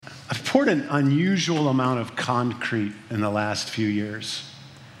I've poured an unusual amount of concrete in the last few years,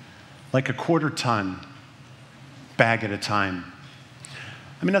 like a quarter ton bag at a time.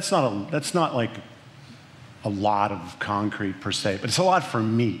 I mean, that's not like a lot of concrete per se, but it's a lot for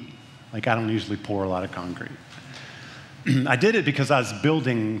me. Like, I don't usually pour a lot of concrete. I did it because I was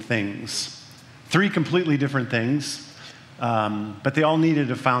building things, 3 completely different things, but they all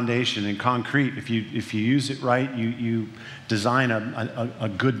needed a foundation. And concrete, if you use it right, you design a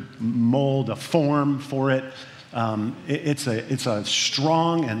good mold, a form for it. It's a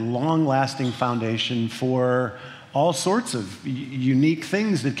strong and long-lasting foundation for all sorts of unique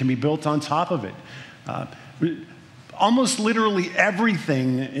things that can be built on top of it. Almost literally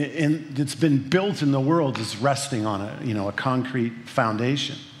everything that's been built in the world is resting on a concrete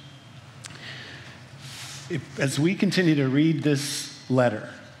foundation. As we continue to read this letter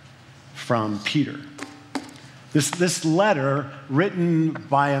from Peter, this letter written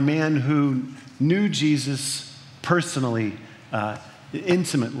by a man who knew Jesus personally,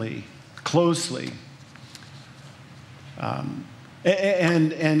 intimately, closely,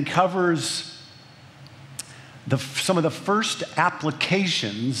 and covers some of the first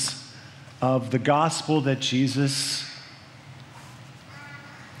applications of the gospel that Jesus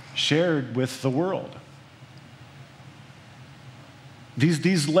shared with the world.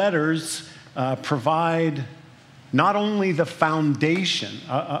 These letters provide not only the foundation,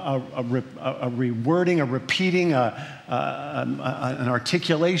 a rewording, a repeating, an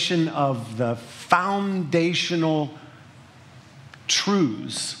articulation of the foundational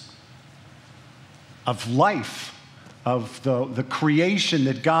truths of life, of the creation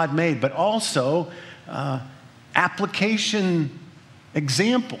that God made, but also application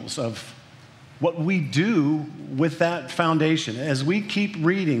examples of what we do with that foundation. As we keep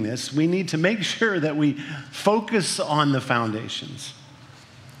reading this, we need to make sure that we focus on the foundations.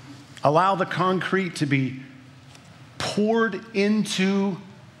 Allow the concrete to be poured into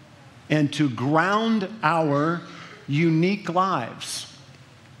and to ground our unique lives.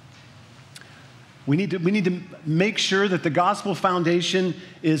 We need to make sure that the gospel foundation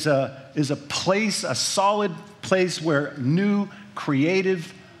is a place, a solid place where new,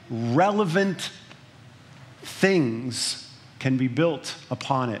 creative, relevant things can be built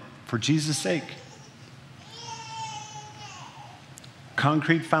upon it for Jesus' sake.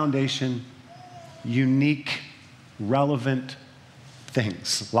 Concrete foundation, unique, relevant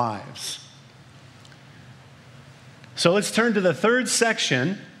things, lives. So let's turn to the third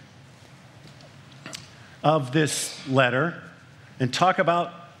section of this letter and talk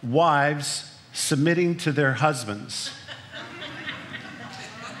about wives submitting to their husbands.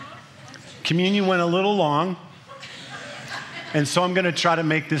 Communion went a little long, and so I'm going to try to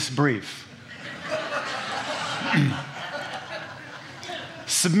make this brief.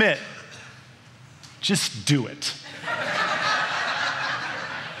 Submit. Just do it.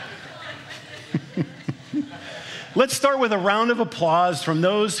 Let's start with a round of applause from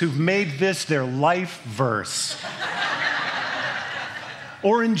those who've made this their life verse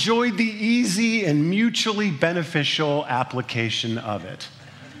or enjoyed the easy and mutually beneficial application of it.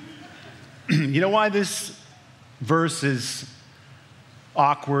 You know why this verse is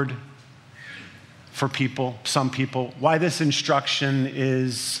awkward for people, some people? Why this instruction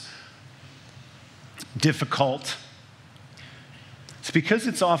is difficult? It's because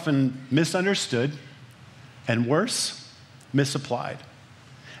it's often misunderstood and worse, misapplied.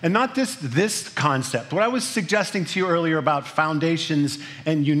 And not this concept. What I was suggesting to you earlier about foundations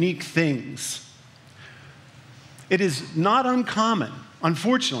and unique things. It is not uncommon,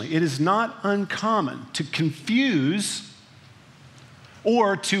 unfortunately, it is not uncommon to confuse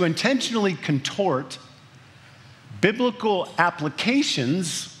or to intentionally contort biblical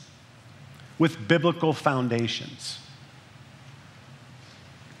applications with biblical foundations.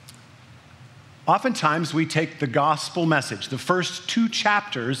 Oftentimes, we take the gospel message, the first 2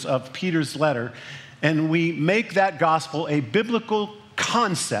 chapters of Peter's letter, and we make that gospel a biblical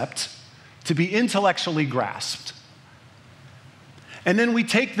concept to be intellectually grasped. And then we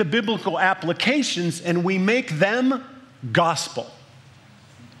take the biblical applications and we make them gospel.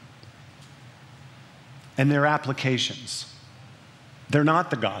 And they're applications. They're not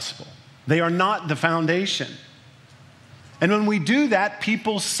the gospel. They are not the foundation. And when we do that,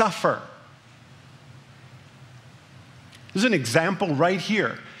 people suffer. There's an example right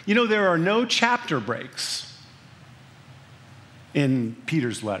here. You know, there are no chapter breaks in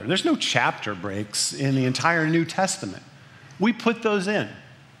Peter's letter. There's no chapter breaks in the entire New Testament. We put those in.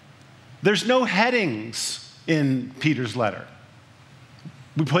 There's no headings in Peter's letter.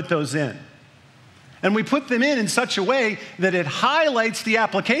 We put those in. And we put them in such a way that it highlights the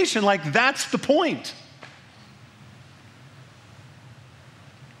application, like that's the point.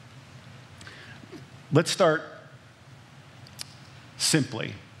 Let's start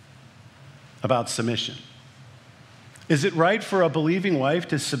simply about submission. Is it right for a believing wife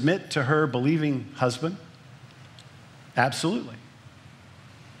to submit to her believing husband? Absolutely.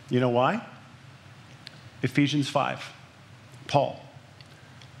 You know why? Ephesians 5. Paul.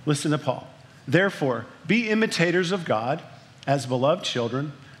 Listen to Paul. Therefore, be imitators of God as beloved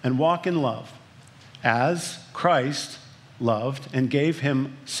children and walk in love, as Christ loved and gave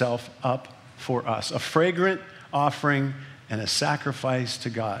himself up for us, a fragrant offering and a sacrifice to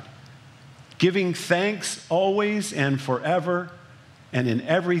God, giving thanks always and forever and in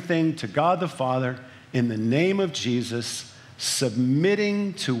everything to God the Father in the name of Jesus,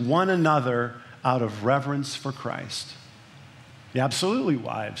 submitting to one another out of reverence for Christ. Yeah, absolutely,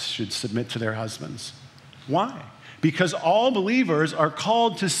 wives should submit to their husbands. Why? Because all believers are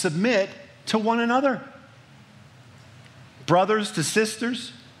called to submit to one another. Brothers to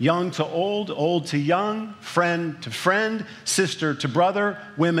sisters, young to old, old to young, friend to friend, sister to brother,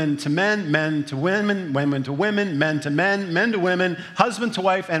 women to men, men to women, women to women, men to men, men to women, husband to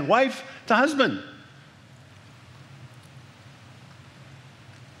wife, and wife to husband.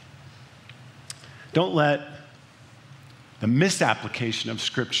 Don't let the misapplication of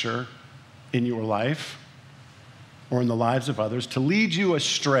Scripture in your life or in the lives of others to lead you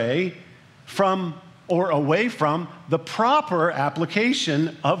astray from or away from the proper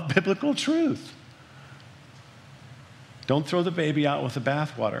application of biblical truth. Don't throw the baby out with the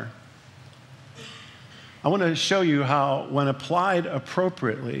bathwater. I want to show you how, when applied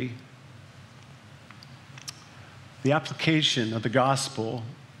appropriately, the application of the gospel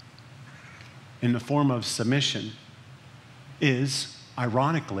in the form of submission is,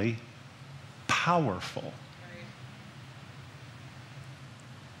 ironically, powerful.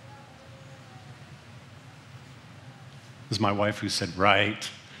 This is my wife who said, right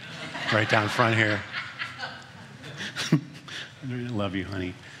down front here. I love you,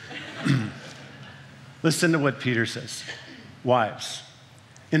 honey. Listen to what Peter says. Wives,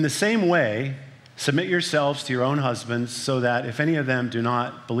 in the same way, submit yourselves to your own husbands, so that if any of them do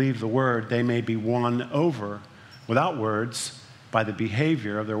not believe the word, they may be won over without words by the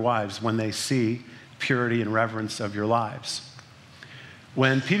behavior of their wives when they see purity and reverence of your lives.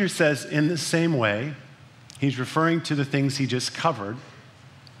 When Peter says in the same way, he's referring to the things he just covered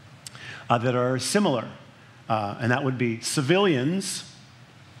that are similar. And that would be civilians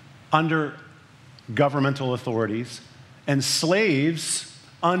under governmental authorities and slaves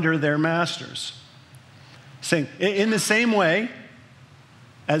under their masters. Saying, in the same way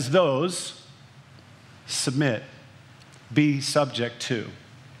as those, submit, be subject to.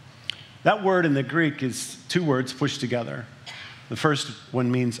 That word in the Greek is two words pushed together. The first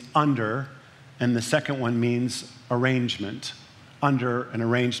one means under, and the second one means arrangement. Under an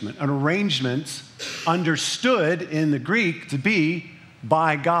arrangement. An arrangement understood in the Greek to be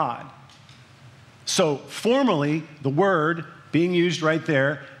by God. So formally, the word being used right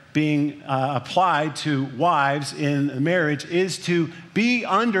there, being applied to wives in marriage, is to be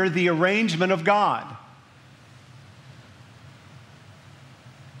under the arrangement of God.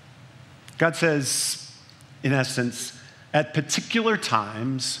 God says, in essence, at particular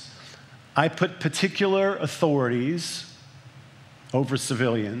times, I put particular authorities over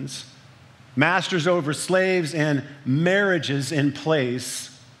civilians, masters over slaves, and marriages in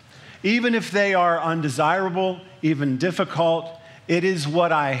place. Even if they are undesirable, even difficult, it is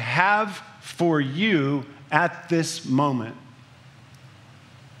what I have for you at this moment.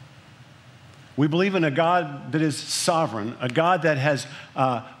 We believe in a God that is sovereign, a God that has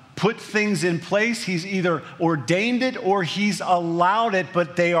put things in place. He's either ordained it or he's allowed it,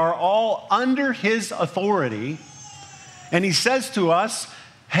 but they are all under his authority. And he says to us,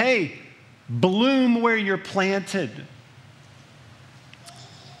 hey, bloom where you're planted.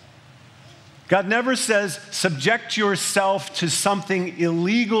 God never says, subject yourself to something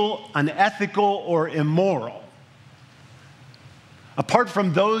illegal, unethical, or immoral. Apart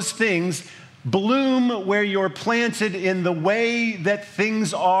from those things, bloom where you're planted in the way that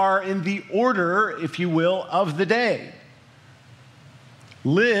things are in the order, if you will, of the day.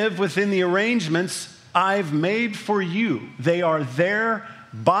 Live within the arrangements I've made for you. They are there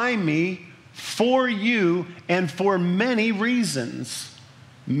by me for you and for many reasons,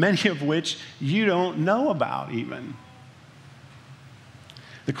 many of which you don't know about even.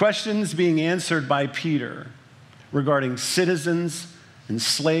 The questions being answered by Peter regarding citizens and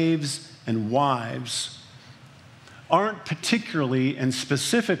slaves and wives aren't particularly and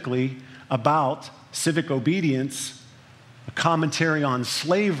specifically about civic obedience, a commentary on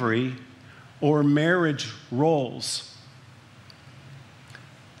slavery, or marriage roles.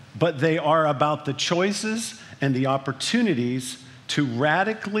 But they are about the choices and the opportunities to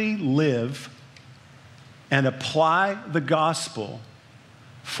radically live and apply the gospel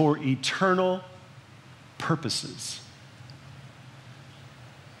for eternal purposes.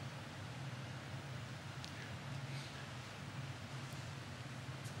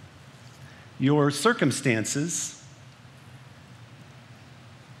 Your circumstances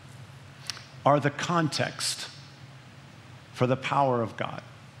are the context for the power of God.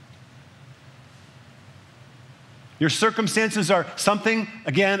 Your circumstances are something,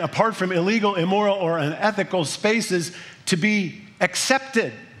 again, apart from illegal, immoral, or unethical spaces, to be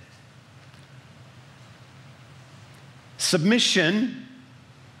accepted. Submission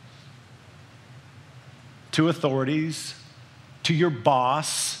to authorities, to your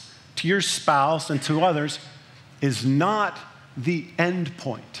boss, to your spouse, and to others is not the end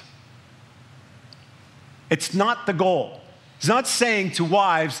point. It's not the goal. He's not saying to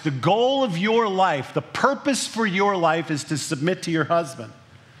wives, the goal of your life, the purpose for your life is to submit to your husband.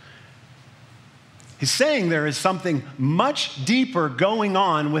 He's saying there is something much deeper going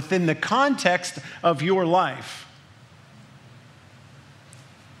on within the context of your life.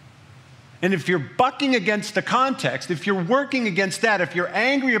 And if you're bucking against the context, if you're working against that, if you're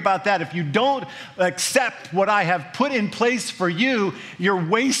angry about that, if you don't accept what I have put in place for you, you're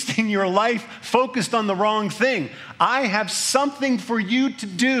wasting your life focused on the wrong thing. I have something for you to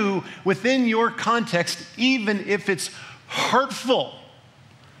do within your context, even if it's hurtful,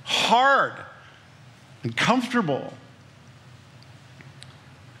 hard, and comfortable.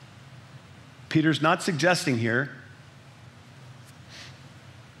 Peter's not suggesting here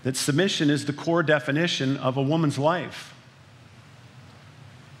that submission is the core definition of a woman's life.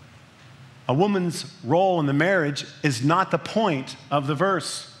 A woman's role in the marriage is not the point of the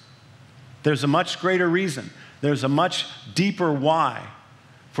verse. There's a much greater reason. There's a much deeper why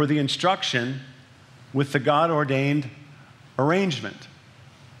for the instruction with the God-ordained arrangement.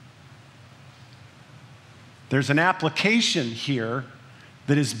 There's an application here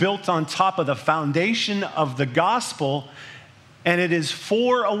that is built on top of the foundation of the gospel, and it is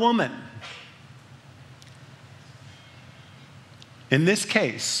for a woman. In this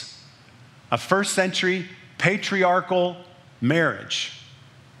case, a first century patriarchal marriage.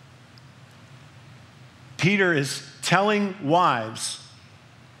 Peter is telling wives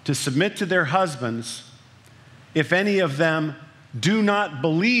to submit to their husbands. If any of them do not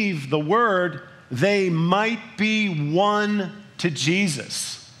believe the word, they might be won to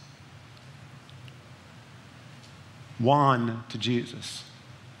Jesus. Won to Jesus.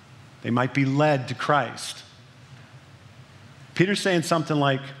 They might be led to Christ. Peter's saying something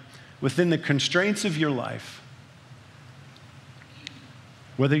like, within the constraints of your life,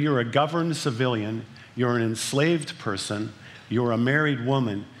 whether you're a governed civilian, you're an enslaved person, you're a married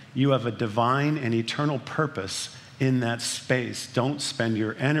woman, you have a divine and eternal purpose in that space. Don't spend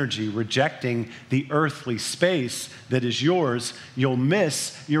your energy rejecting the earthly space that is yours. You'll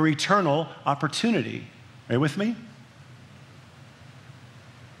miss your eternal opportunity. Are you with me?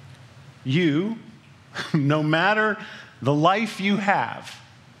 You, no matter the life you have,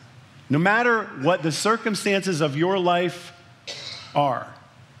 no matter what the circumstances of your life are,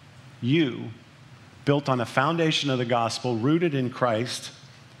 you, built on a foundation of the gospel, rooted in Christ,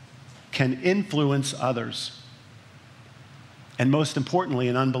 can influence others. And most importantly,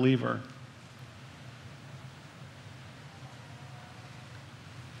 an unbeliever.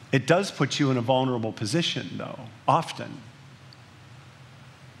 It does put you in a vulnerable position, though, often.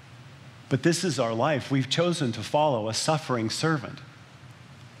 But this is our life. We've chosen to follow a suffering servant.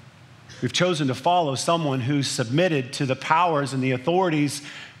 We've chosen to follow someone who's submitted to the powers and the authorities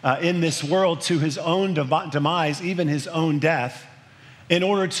in this world to his own demise, even his own death, in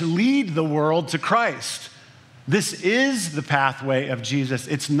order to lead the world to Christ. This is the pathway of Jesus.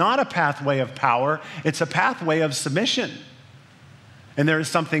 It's not a pathway of power. It's a pathway of submission. And there is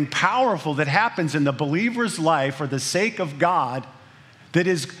something powerful that happens in the believer's life for the sake of God that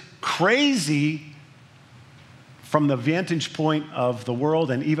is crazy from the vantage point of the world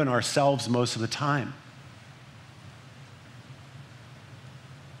and even ourselves most of the time.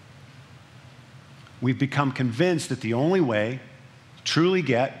 We've become convinced that the only way to truly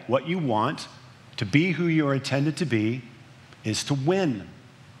get what you want, to be who you are intended to be, is to win.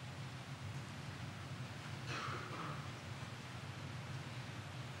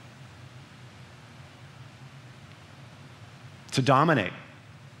 To dominate.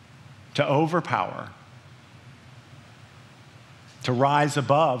 To overpower, to rise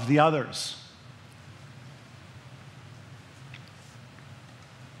above the others.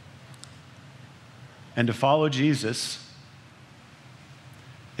 and to follow Jesus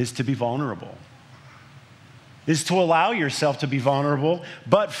is to be vulnerable, is to allow yourself to be vulnerable,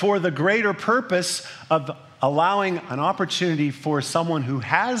 but for the greater purpose of allowing an opportunity for someone who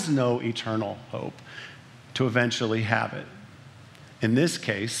has no eternal hope to eventually have it. In this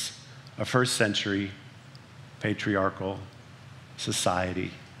case, a first century patriarchal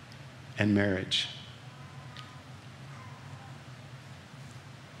society and marriage.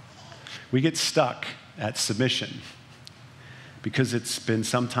 We get stuck at submission because it's been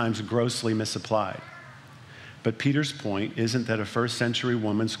sometimes grossly misapplied. But Peter's point isn't that a first century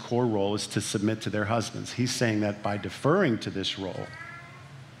woman's core role is to submit to their husbands. He's saying that by deferring to this role,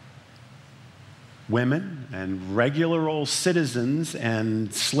 women and regular old citizens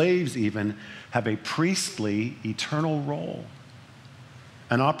and slaves even have a priestly, eternal role,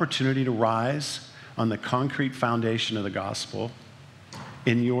 an opportunity to rise on the concrete foundation of the gospel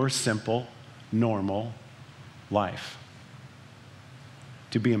in your simple, normal life.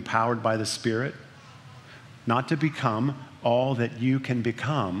 To be empowered by the Spirit, not to become all that you can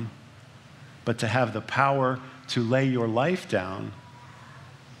become, but to have the power to lay your life down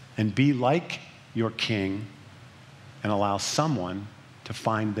and be like your King and allow someone to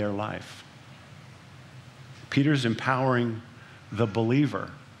find their life. Peter's empowering the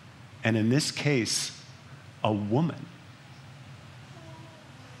believer, and in this case, a woman.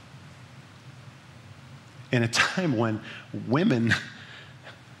 In a time when women,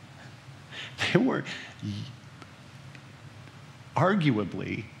 they were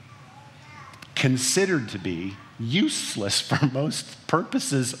arguably considered to be useless for most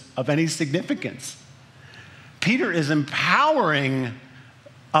purposes of any significance. Peter is empowering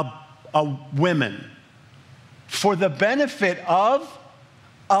a woman for the benefit of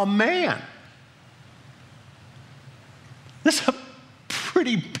a man. This is a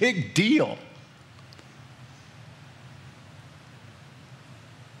pretty big deal.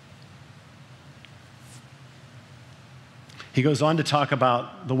 He goes on to talk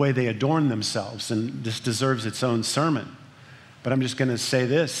about the way they adorn themselves, and this deserves its own sermon. But I'm just going to say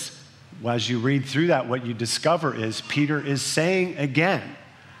this. As you read through that, what you discover is Peter is saying again,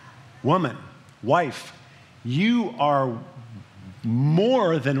 woman, wife, you are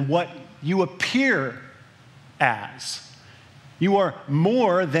more than what you appear as. You are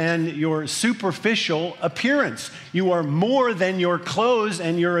more than your superficial appearance. You are more than your clothes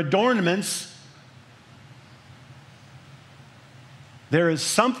and your adornments. There is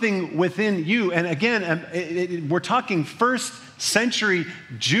something within you. And again, we're talking first century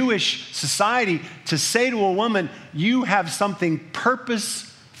Jewish society. To say to a woman, you have something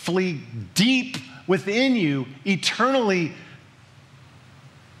purposefully deep within you, eternally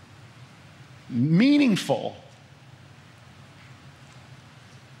meaningful.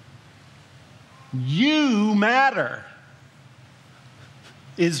 You matter,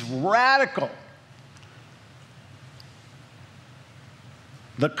 is radical.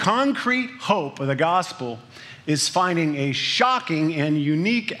 The concrete hope of the gospel is finding a shocking and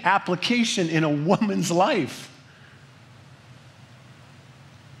unique application in a woman's life.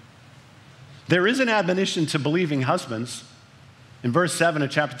 There is an admonition to believing husbands. In verse 7 of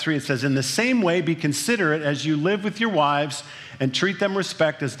chapter 3, it says, "In the same way, be considerate as you live with your wives and treat them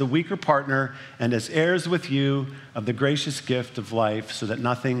respect as the weaker partner and as heirs with you of the gracious gift of life, so that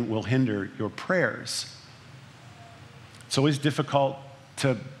nothing will hinder your prayers." It's always difficult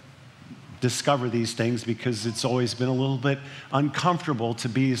to discover these things because it's always been a little bit uncomfortable to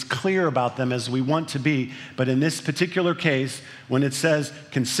be as clear about them as we want to be. But in this particular case, when it says,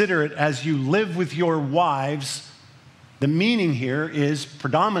 consider it as you live with your wives, the meaning here is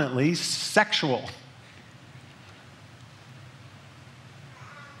predominantly sexual.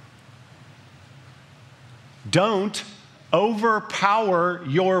 Don't overpower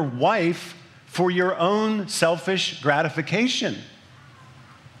your wife for your own selfish gratification.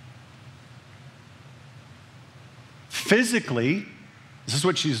 Physically, this is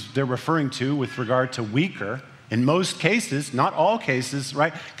what they're referring to with regard to weaker. In most cases, not all cases,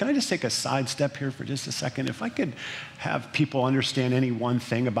 right? Can I just take a sidestep here for just a second? If I could have people understand any one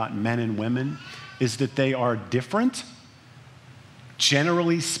thing about men and women, is that they are different,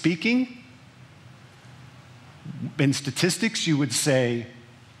 generally speaking. In statistics, you would say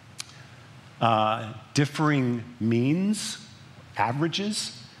differing means,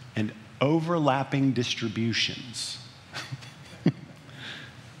 averages, and overlapping distributions.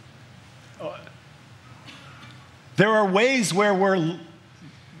 There are ways where we're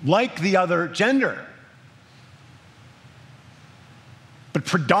like the other gender. But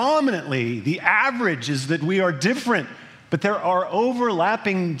predominantly, the average is that we are different. But there are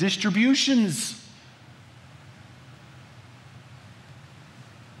overlapping distributions.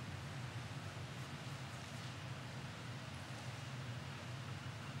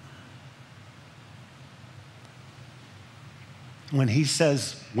 when he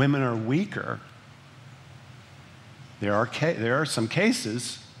says women are weaker, there are some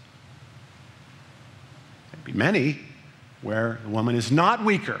cases, maybe many, where the woman is not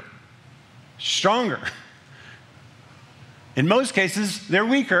weaker, stronger. In most cases, they're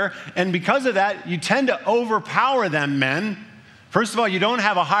weaker, and because of that, you tend to overpower them, men. First of all, you don't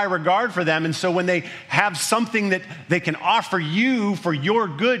have a high regard for them, and so when they have something that they can offer you for your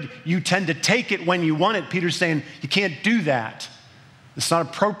good, you tend to take it when you want it. Peter's saying, you can't do that. It's not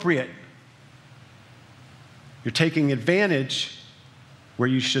appropriate. You're taking advantage where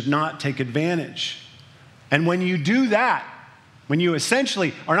you should not take advantage. And when you do that, when you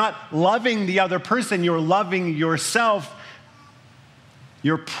essentially are not loving the other person, you're loving yourself,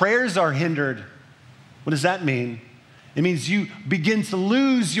 your prayers are hindered. What does that mean? It means you begin to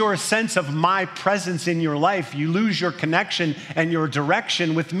lose your sense of my presence in your life. You lose your connection and your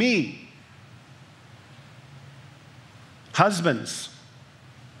direction with me. Husbands,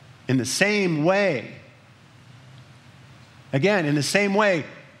 in the same way. Again, in the same way,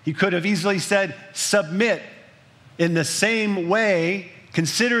 he could have easily said, submit. In the same way,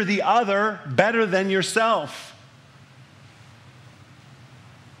 consider the other better than yourself.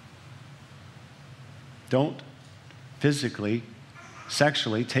 Don't physically,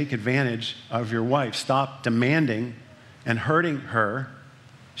 sexually take advantage of your wife. Stop demanding and hurting her.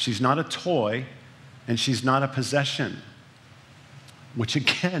 She's not a toy, and she's not a possession, which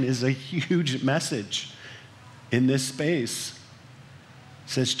again is a huge message in this space. It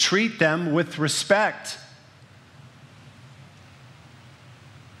says, treat them with respect.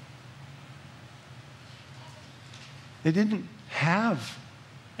 They didn't have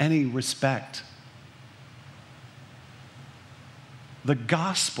any respect. The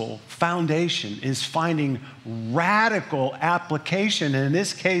gospel foundation is finding radical application, and in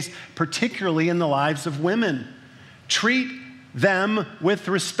this case, particularly in the lives of women. Treat them with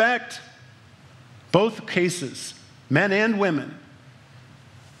respect. Both cases, men and women.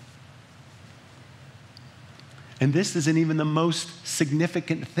 And this isn't even the most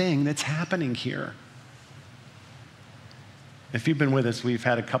significant thing that's happening here. If you've been with us, we've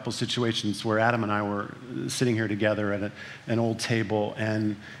had a couple situations where Adam and I were sitting here together at an old table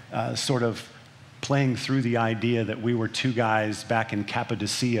and sort of playing through the idea that we were two guys back in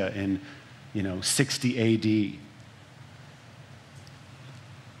Cappadocia in, 60 AD.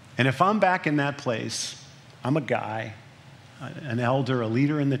 And if I'm back in that place, I'm a guy, an elder, a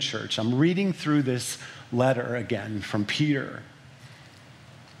leader in the church. I'm reading through this letter again from Peter.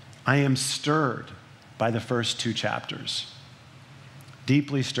 I am stirred by the first two chapters.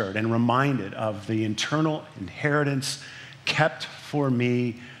 Deeply stirred and reminded of the eternal inheritance kept for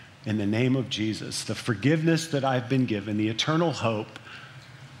me in the name of Jesus, the forgiveness that I've been given, the eternal hope,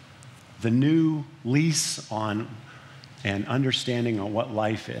 the new lease on and understanding on what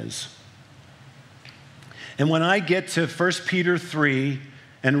life is. And when I get to 1 Peter 3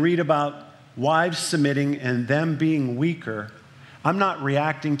 and read about wives submitting and them being weaker, I'm not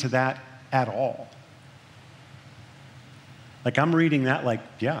reacting to that at all. Like, I'm reading that like,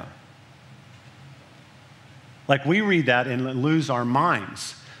 yeah. Like, we read that and lose our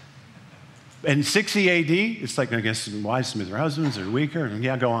minds. In 60 AD, it's like, I guess, wives submit their husbands, they're weaker, and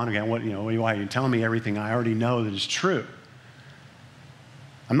yeah, go on again. Why are you telling me everything I already know that is true?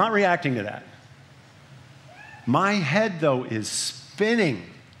 I'm not reacting to that. My head, though, is spinning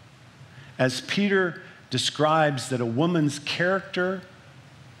as Peter describes that a woman's character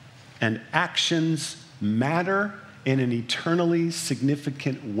and actions matter in an eternally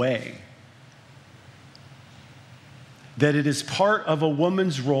significant way. That it is part of a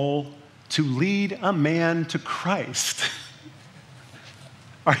woman's role to lead a man to Christ.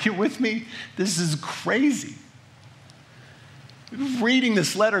 Are you with me? This is crazy. Reading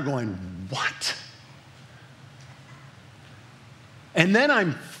this letter going, what? And then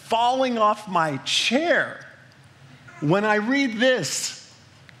I'm falling off my chair when I read this.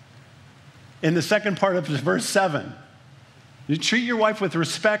 In the second part of verse 7, you treat your wife with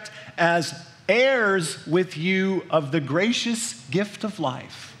respect as heirs with you of the gracious gift of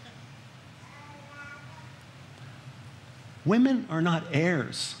life. Women are not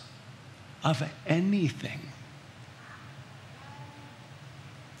heirs of anything.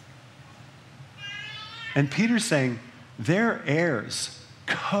 And Peter's saying they're heirs,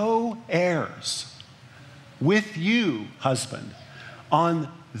 co-heirs with you, husband, on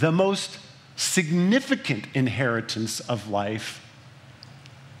the most significant inheritance of life,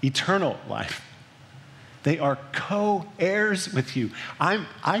 eternal life. They are co-heirs with you.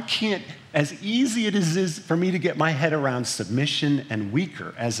 I can't, as easy it is for me to get my head around submission and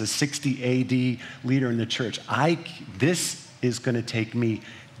weaker as a 60 AD leader in the church, this is going to take me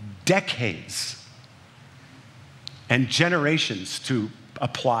decades and generations to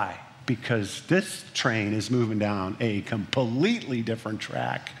apply, because this train is moving down a completely different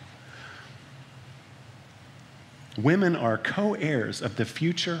track. Women are co-heirs of the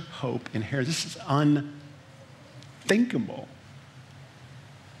future hope and inheritance. This is unthinkable.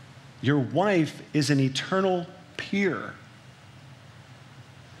 Your wife is an eternal peer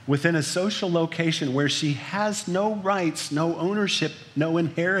within a social location where she has no rights, no ownership, no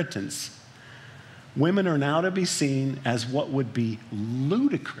inheritance. Women are now to be seen as what would be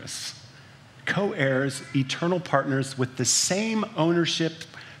ludicrous co-heirs, eternal partners with the same ownership,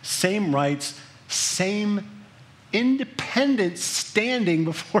 same rights, same independent standing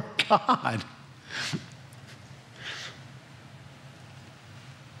before God.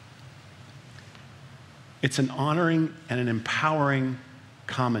 It's an honoring and an empowering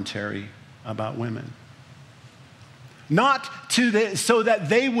commentary about women. Not so that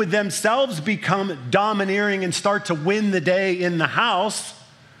they would themselves become domineering and start to win the day in the house,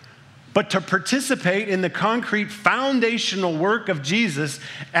 but to participate in the concrete foundational work of Jesus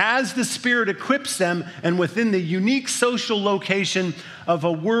as the Spirit equips them, and within the unique social location of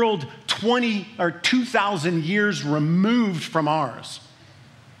a world 20 or 2,000 years removed from ours.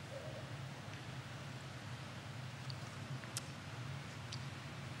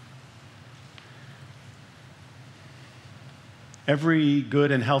 Every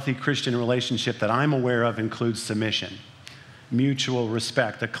good and healthy Christian relationship that I'm aware of includes submission, mutual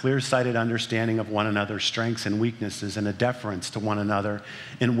respect, a clear-sighted understanding of one another's strengths and weaknesses, and a deference to one another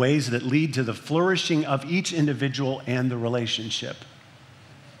in ways that lead to the flourishing of each individual and the relationship.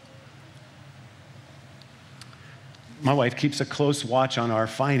 My wife keeps a close watch on our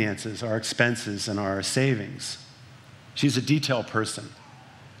finances, our expenses, and our savings. She's a detail person.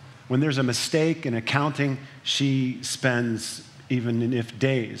 When there's a mistake in accounting, she spends even if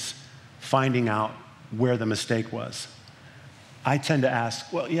days finding out where the mistake was. I tend to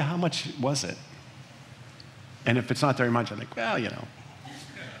ask, well, yeah, how much was it? And if it's not very much, I think, well, you know.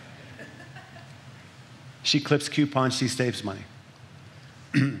 She clips coupons, she saves money.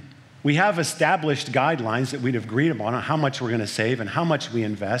 We have established guidelines that we'd agreed upon on how much we're going to save and how much we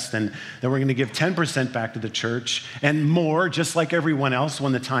invest, and that we're going to give 10% back to the church and more, just like everyone else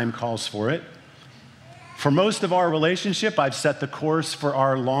when the time calls for it. For most of our relationship, I've set the course for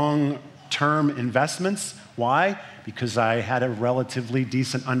our long-term investments. Why? Because I had a relatively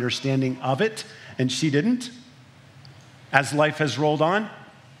decent understanding of it, and she didn't. As life has rolled on,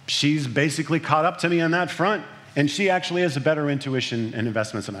 she's basically caught up to me on that front, and she actually has a better intuition in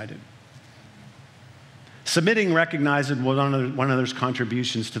investments than I did. Submitting recognizes one another's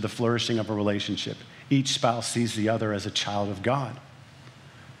contributions to the flourishing of a relationship. Each spouse sees the other as a child of God,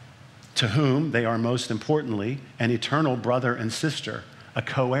 to whom they are most importantly an eternal brother and sister, a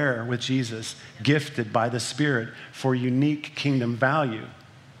co-heir with Jesus, gifted by the Spirit for unique kingdom value.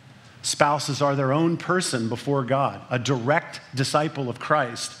 Spouses are their own person before God, a direct disciple of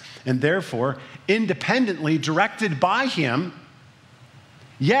Christ, and therefore independently directed by Him,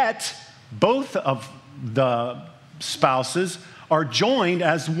 yet both of the spouses are joined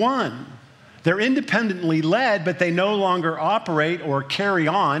as one. They're independently led, but they no longer operate or carry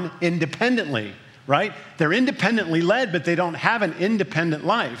on independently, right? They're independently led, but they don't have an independent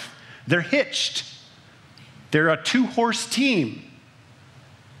life. They're hitched. They're a two-horse team.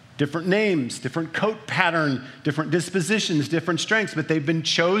 Different names, different coat pattern, different dispositions, different strengths, but they've been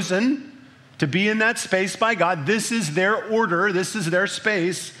chosen to be in that space by God. This is their order. This is their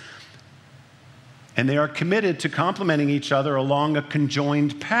space. And they are committed to complementing each other along a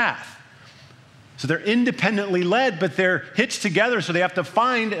conjoined path. So they're independently led, but they're hitched together, so they have to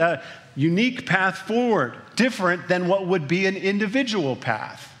find a unique path forward, different than what would be an individual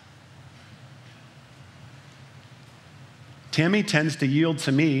path. Tammy tends to yield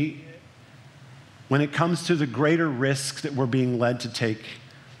to me when it comes to the greater risks that we're being led to take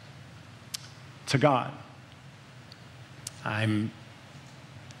to God. I'm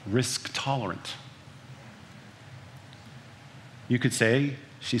risk tolerant. You could say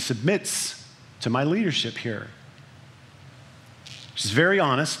she submits to my leadership here. She's very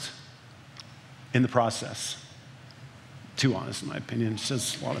honest in the process. Too honest, in my opinion. She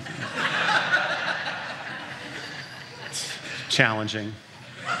says a lot of things. It's challenging.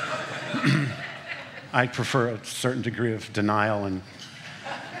 I prefer a certain degree of denial and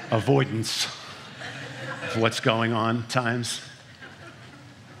avoidance of what's going on at times.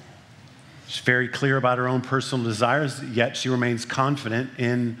 She's very clear about her own personal desires, yet she remains confident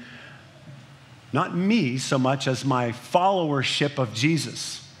in not me so much as my followership of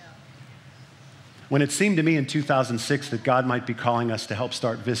Jesus. When it seemed to me in 2006 that God might be calling us to help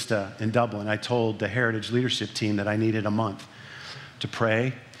start Vista in Dublin, I told the Heritage leadership team that I needed a month to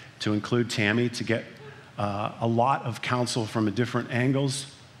pray, to include Tammy, to get a lot of counsel from different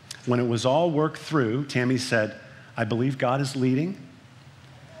angles. When it was all worked through, Tammy said, I believe God is leading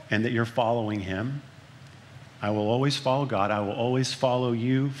and that you're following him. I will always follow God. I will always follow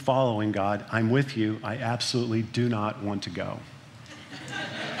you following God. I'm with you. I absolutely do not want to go.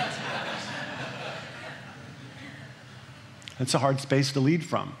 It's a hard space to lead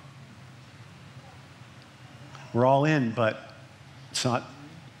from. We're all in, but it's not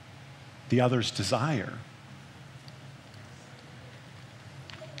the other's desire.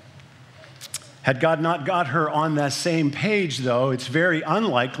 Had God not got her on that same page, though, it's very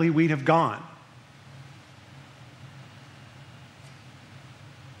unlikely we'd have gone.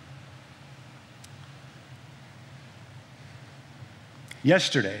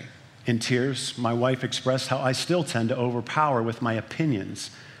 Yesterday, in tears, my wife expressed how I still tend to overpower with my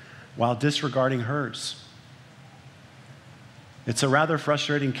opinions while disregarding hers. It's a rather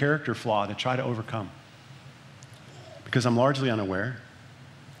frustrating character flaw to try to overcome because I'm largely unaware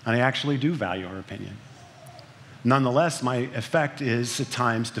and I actually do value her opinion. Nonetheless, my effect is at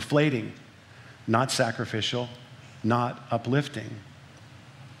times deflating, not sacrificial, not uplifting.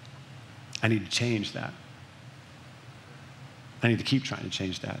 I need to change that. I need to keep trying to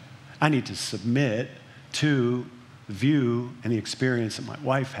change that. I need to submit to the view and the experience that my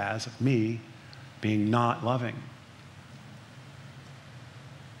wife has of me being not loving.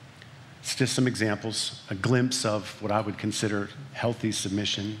 It's just some examples, a glimpse of what I would consider healthy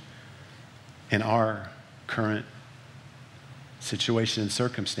submission in our current situation and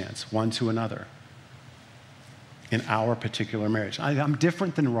circumstance, one to another, in our particular marriage. I'm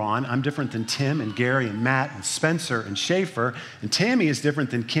different than Ron. I'm different than Tim and Gary and Matt and Spencer and Schaefer. And Tammy is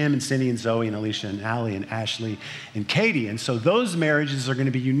different than Kim and Cindy and Zoe and Alicia and Allie and Ashley and Katie. And so those marriages are going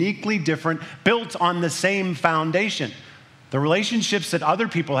to be uniquely different, built on the same foundation. The relationships that other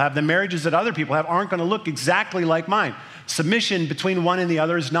people have, the marriages that other people have, aren't going to look exactly like mine. Submission between one and the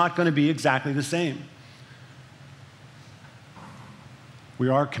other is not going to be exactly the same. We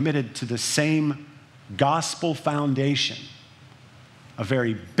are committed to the same gospel foundation, a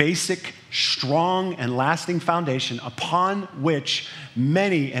very basic, strong, and lasting foundation upon which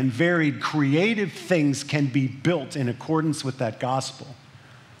many and varied creative things can be built in accordance with that gospel,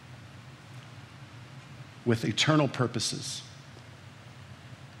 with eternal purposes.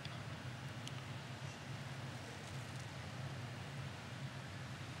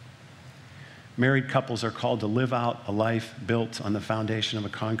 Married couples are called to live out a life built on the foundation of a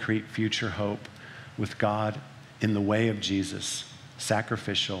concrete future hope with God in the way of Jesus,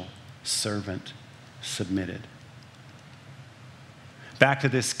 sacrificial, servant, submitted. Back to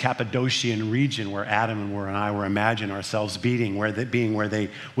this Cappadocian region where Adam and I were imagining ourselves being, where they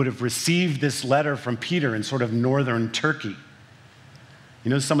would have received this letter from Peter in sort of northern Turkey.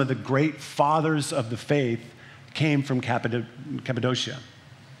 You know, some of the great fathers of the faith came from Cappadocia.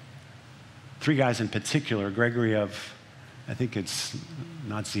 Three guys in particular, Gregory of, I think it's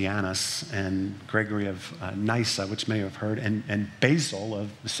Nazianzus, and Gregory of Nyssa, which many have heard, and Basil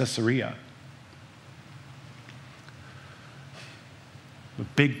of Caesarea. A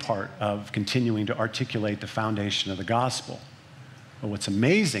big part of continuing to articulate the foundation of the gospel. But what's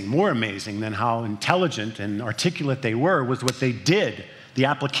amazing, more amazing than how intelligent and articulate they were, was what they did, the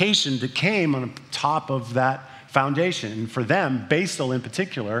application that came on top of that foundation. And for them, Basil in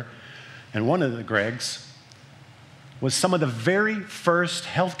particular, and one of the Gregs, was some of the very first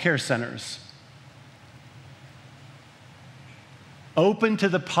healthcare centers open to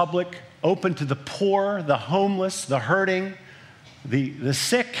the public, open to the poor, the homeless, the hurting, the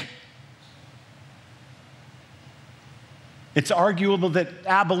sick. It's arguable that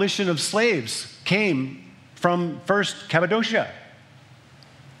abolition of slaves came from first Cappadocia.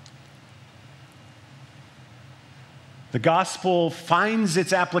 The gospel finds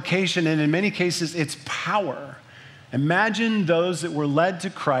its application and in many cases its power. Imagine those that were led to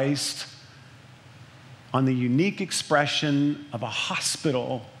Christ on the unique expression of a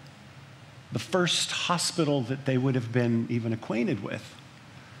hospital, the first hospital that they would have been even acquainted with,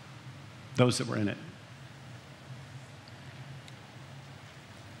 those that were in it.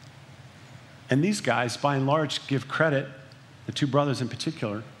 And these guys, by and large, give credit, the two brothers in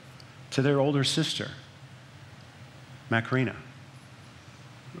particular, to their older sister, Macarena,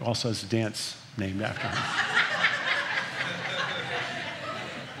 who also has a dance named after her.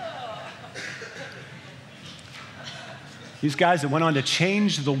 These guys that went on to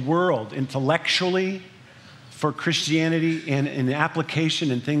change the world intellectually for Christianity and in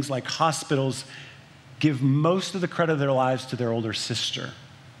application in things like hospitals give most of the credit of their lives to their older sister.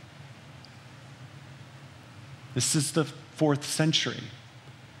 This is the 4th century.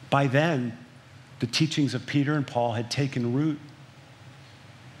 By then, the teachings of Peter and Paul had taken root.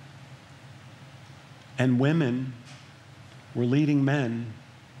 And women were leading men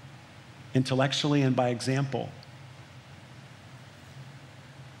intellectually and by example,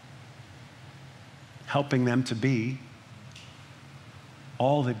 helping them to be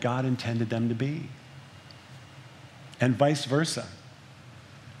all that God intended them to be. And vice versa.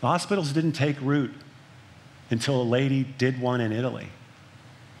 The hospitals didn't take root until a lady did one in Italy.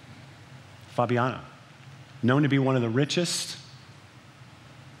 Fabiana, known to be one of the richest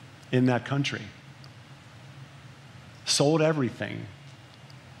in that country, sold everything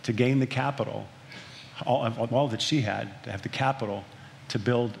to gain the capital, all that she had, to have the capital to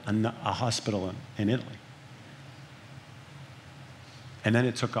build a hospital in Italy. And then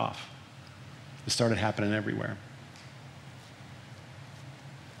it took off. It started happening everywhere.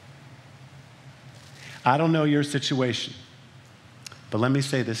 I don't know your situation, but let me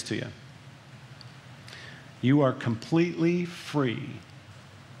say this to you. You are completely free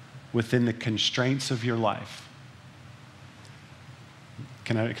within the constraints of your life.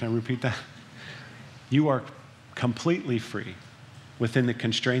 Can I repeat that? You are completely free within the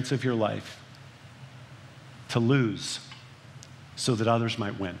constraints of your life to lose so that others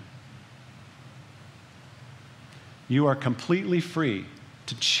might win. You are completely free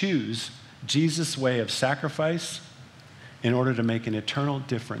to choose Jesus' way of sacrifice in order to make an eternal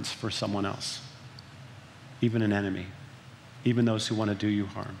difference for someone else, even an enemy, even those who want to do you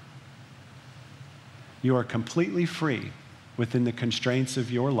harm. You are completely free within the constraints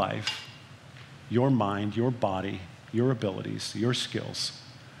of your life, your mind, your body, your abilities, your skills,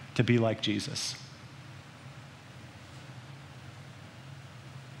 to be like Jesus.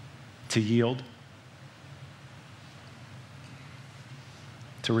 To yield,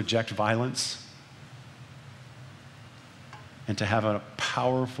 to reject violence, and to have a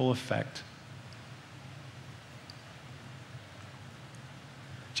powerful effect.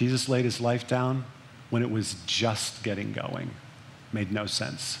 Jesus laid his life down when it was just getting going, made no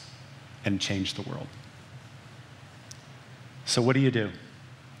sense, and changed the world. So what do you do?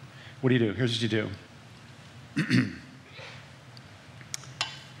 What do you do? Here's what you do.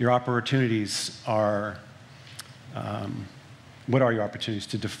 Your opportunities are, what are your opportunities?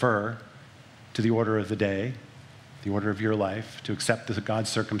 To defer to the order of the day, the order of your life, to accept God's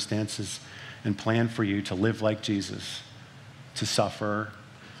circumstances and plan for you to live like Jesus, to suffer,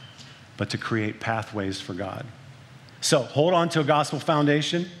 but to create pathways for God. So hold on to a gospel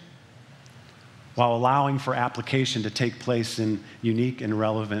foundation while allowing for application to take place in unique and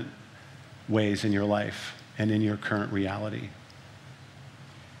relevant ways in your life and in your current reality.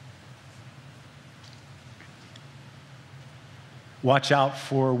 Watch out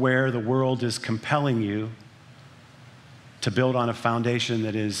for where the world is compelling you to build on a foundation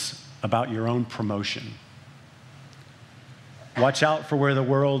that is about your own promotion. Watch out for where the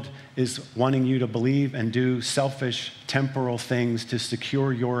world is wanting you to believe and do selfish, temporal things to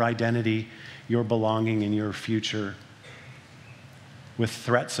secure your identity, your belonging, and your future, with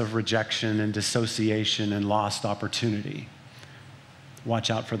threats of rejection and dissociation and lost opportunity. Watch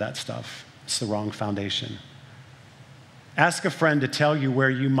out for that stuff. It's the wrong foundation. Ask a friend to tell you where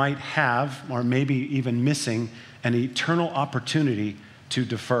you might have, or maybe even missing, an eternal opportunity to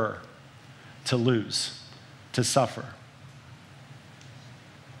defer, to lose, to suffer,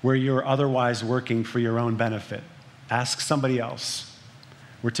 where you're otherwise working for your own benefit. Ask somebody else.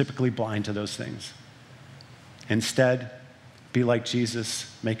 We're typically blind to those things. Instead, be like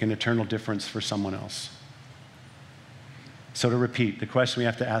Jesus, make an eternal difference for someone else. So to repeat, the question we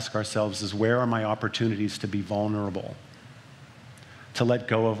have to ask ourselves is, where are my opportunities to be vulnerable? To let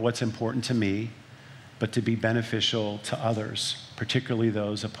go of what's important to me, but to be beneficial to others, particularly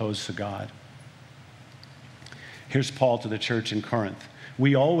those opposed to God. Here's Paul to the church in Corinth.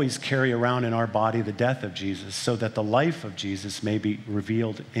 We always carry around in our body the death of Jesus, so that the life of Jesus may be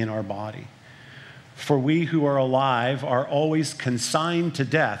revealed in our body. For we who are alive are always consigned to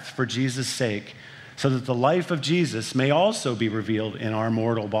death for Jesus' sake, so that the life of Jesus may also be revealed in our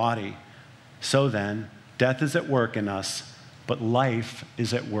mortal body. So then, death is at work in us, but life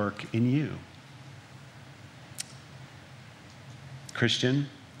is at work in you. Christian,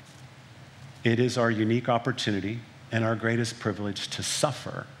 it is our unique opportunity and our greatest privilege to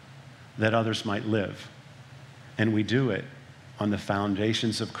suffer that others might live. And we do it on the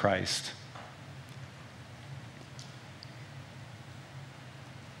foundations of Christ.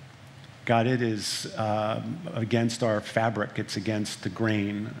 God, it is against our fabric. It's against the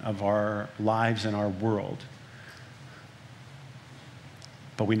grain of our lives and our world.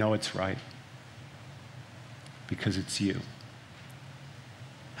 But we know it's right because it's you.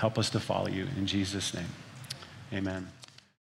 Help us to follow you in Jesus' name. Amen.